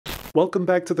Welcome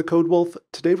back to the Code Wolf.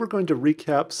 Today we're going to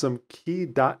recap some key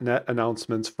 .NET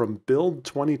announcements from Build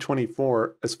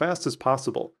 2024 as fast as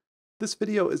possible. This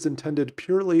video is intended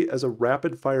purely as a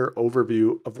rapid-fire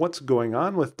overview of what's going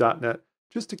on with .NET,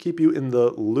 just to keep you in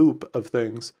the loop of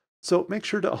things. So make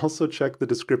sure to also check the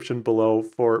description below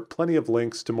for plenty of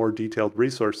links to more detailed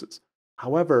resources.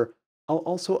 However, I'll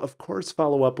also of course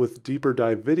follow up with deeper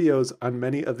dive videos on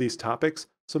many of these topics,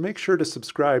 so make sure to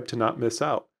subscribe to not miss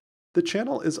out. The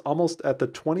channel is almost at the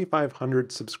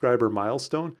 2,500 subscriber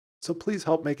milestone, so please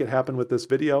help make it happen with this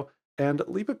video, and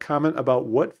leave a comment about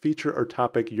what feature or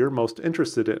topic you're most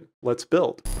interested in. Let's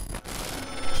build.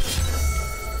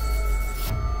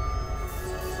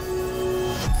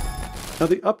 Now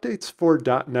the updates for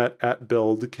 .NET at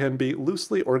Build can be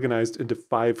loosely organized into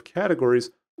 5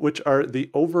 categories, which are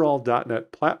the overall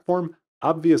 .NET platform,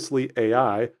 obviously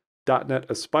AI,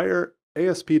 .NET Aspire,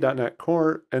 ASP.NET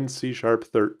Core, and C#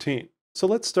 13. So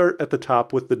let's start at the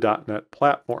top with the .NET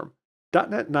platform.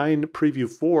 .NET 9 Preview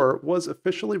 4 was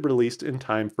officially released in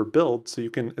time for Build, so you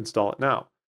can install it now.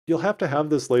 You'll have to have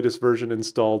this latest version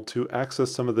installed to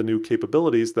access some of the new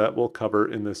capabilities that we'll cover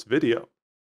in this video.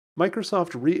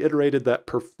 Microsoft reiterated that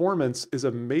performance is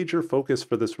a major focus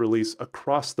for this release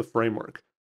across the framework.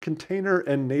 Container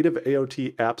and native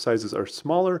AOT app sizes are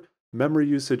smaller, memory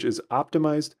usage is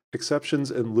optimized,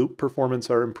 exceptions and loop performance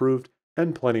are improved,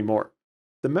 and plenty more.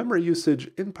 The memory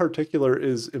usage in particular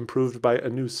is improved by a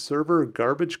new server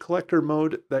garbage collector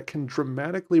mode that can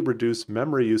dramatically reduce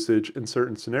memory usage in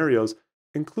certain scenarios,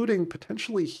 including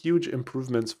potentially huge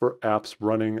improvements for apps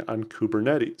running on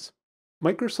Kubernetes.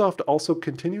 Microsoft also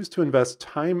continues to invest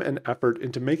time and effort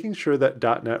into making sure that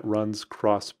 .NET runs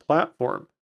cross-platform.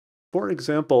 For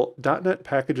example, .NET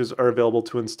packages are available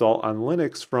to install on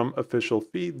Linux from official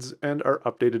feeds and are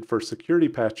updated for security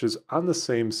patches on the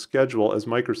same schedule as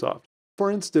Microsoft. For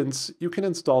instance, you can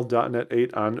install .NET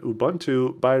 8 on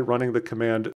Ubuntu by running the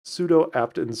command sudo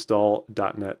apt install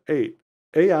 .NET 8.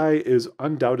 AI is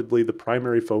undoubtedly the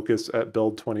primary focus at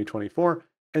Build 2024,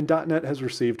 and .NET has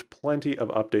received plenty of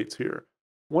updates here.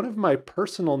 One of my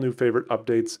personal new favorite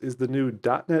updates is the new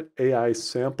 .NET AI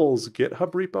Samples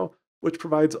GitHub repo, which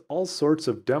provides all sorts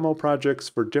of demo projects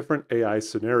for different AI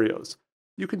scenarios.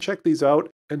 You can check these out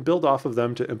and build off of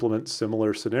them to implement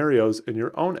similar scenarios in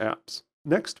your own apps.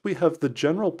 Next, we have the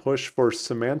general push for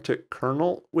Semantic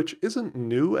Kernel, which isn't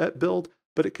new at Build,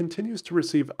 but it continues to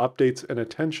receive updates and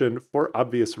attention for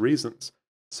obvious reasons.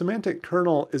 Semantic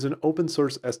Kernel is an open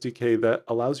source SDK that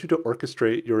allows you to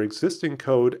orchestrate your existing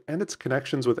code and its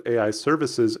connections with AI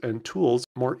services and tools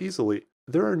more easily.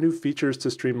 There are new features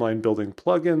to streamline building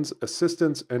plugins,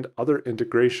 assistants, and other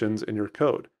integrations in your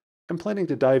code. I'm planning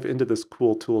to dive into this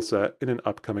cool toolset in an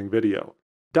upcoming video.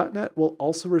 .NET will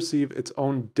also receive its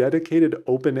own dedicated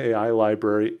OpenAI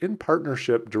library in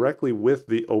partnership directly with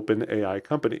the OpenAI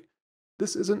company.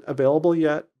 This isn't available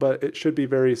yet, but it should be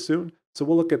very soon, so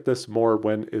we'll look at this more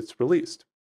when it's released.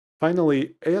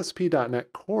 Finally,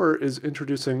 ASP.NET Core is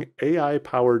introducing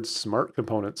AI-powered smart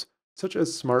components, such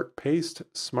as Smart Paste,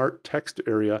 Smart Text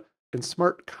Area, and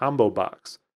Smart Combo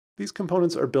Box. These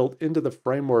components are built into the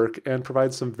framework and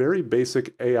provide some very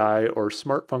basic AI or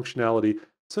smart functionality,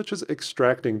 such as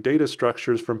extracting data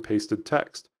structures from pasted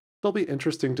text. It'll be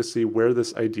interesting to see where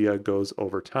this idea goes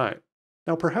over time.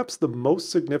 Now, perhaps the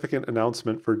most significant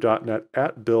announcement for .NET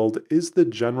at Build is the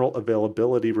general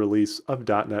availability release of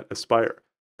 .NET Aspire.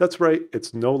 That's right,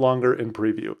 it's no longer in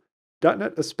preview.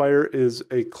 .NET Aspire is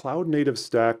a cloud-native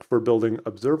stack for building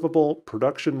observable,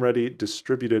 production-ready,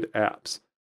 distributed apps.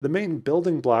 The main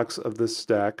building blocks of this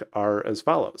stack are as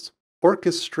follows.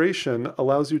 Orchestration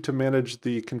allows you to manage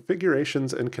the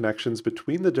configurations and connections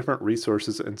between the different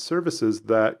resources and services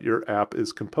that your app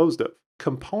is composed of.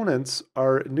 Components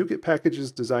are NuGet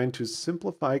packages designed to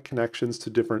simplify connections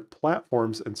to different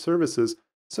platforms and services,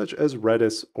 such as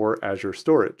Redis or Azure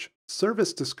Storage.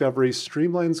 Service discovery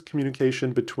streamlines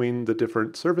communication between the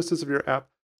different services of your app,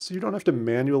 so you don't have to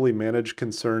manually manage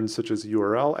concerns such as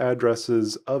URL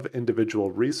addresses of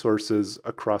individual resources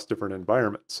across different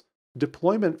environments.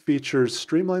 Deployment features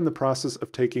streamline the process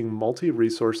of taking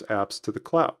multi-resource apps to the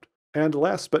cloud. And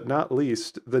last but not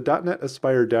least, the .NET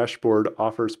Aspire dashboard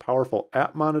offers powerful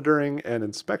app monitoring and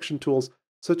inspection tools,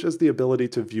 such as the ability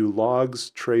to view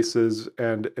logs, traces,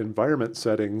 and environment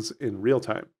settings in real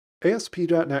time.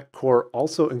 ASP.NET Core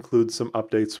also includes some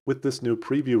updates with this new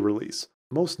preview release.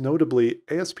 Most notably,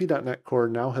 ASP.NET Core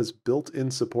now has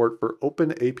built-in support for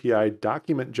OpenAPI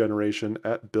document generation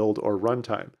at build or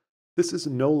runtime. This is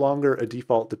no longer a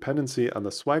default dependency on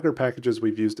the Swagger packages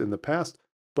we've used in the past,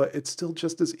 but it's still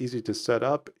just as easy to set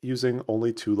up using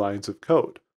only 2 lines of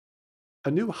code. A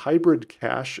new hybrid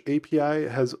cache API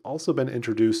has also been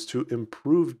introduced to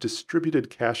improve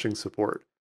distributed caching support.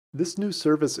 This new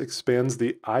service expands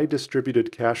the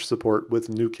iDistributed cache support with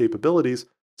new capabilities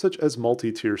such as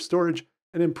multi-tier storage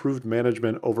and improved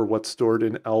management over what's stored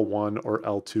in L1 or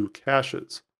L2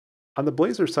 caches. On the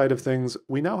Blazor side of things,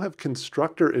 we now have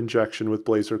constructor injection with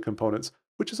Blazor components,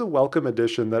 which is a welcome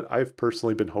addition that I've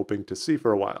personally been hoping to see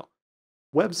for a while.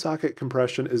 WebSocket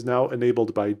compression is now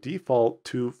enabled by default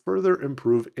to further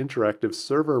improve interactive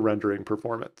server rendering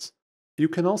performance. You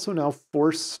can also now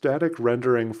force static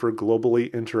rendering for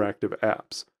globally interactive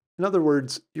apps. In other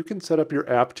words, you can set up your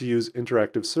app to use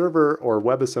interactive server or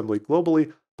WebAssembly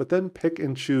globally, but then pick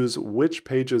and choose which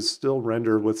pages still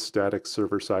render with static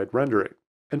server-side rendering.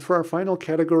 And for our final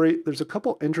category, there's a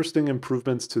couple interesting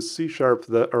improvements to C#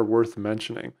 that are worth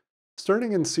mentioning.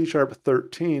 Starting in C#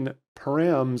 13,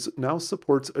 params now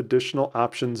supports additional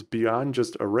options beyond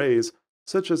just arrays,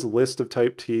 such as list of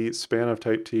type T, span of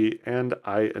type T, and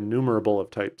IEnumerable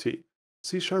of type T.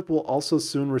 C# will also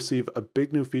soon receive a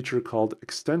big new feature called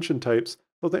extension types,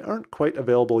 though they aren't quite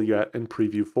available yet in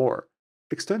Preview 4.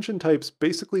 Extension types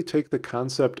basically take the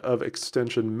concept of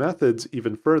extension methods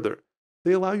even further.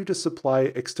 They allow you to supply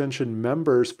extension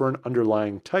members for an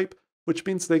underlying type, which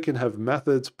means they can have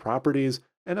methods, properties,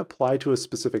 and apply to a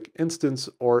specific instance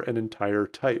or an entire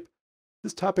type.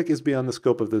 This topic is beyond the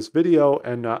scope of this video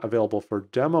and not available for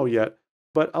demo yet,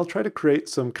 but I'll try to create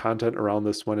some content around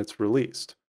this when it's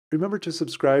released. Remember to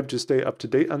subscribe to stay up to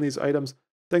date on these items.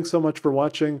 Thanks so much for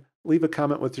watching. Leave a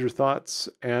comment with your thoughts,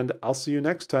 and I'll see you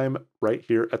next time right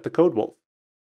here at the Code Wolf.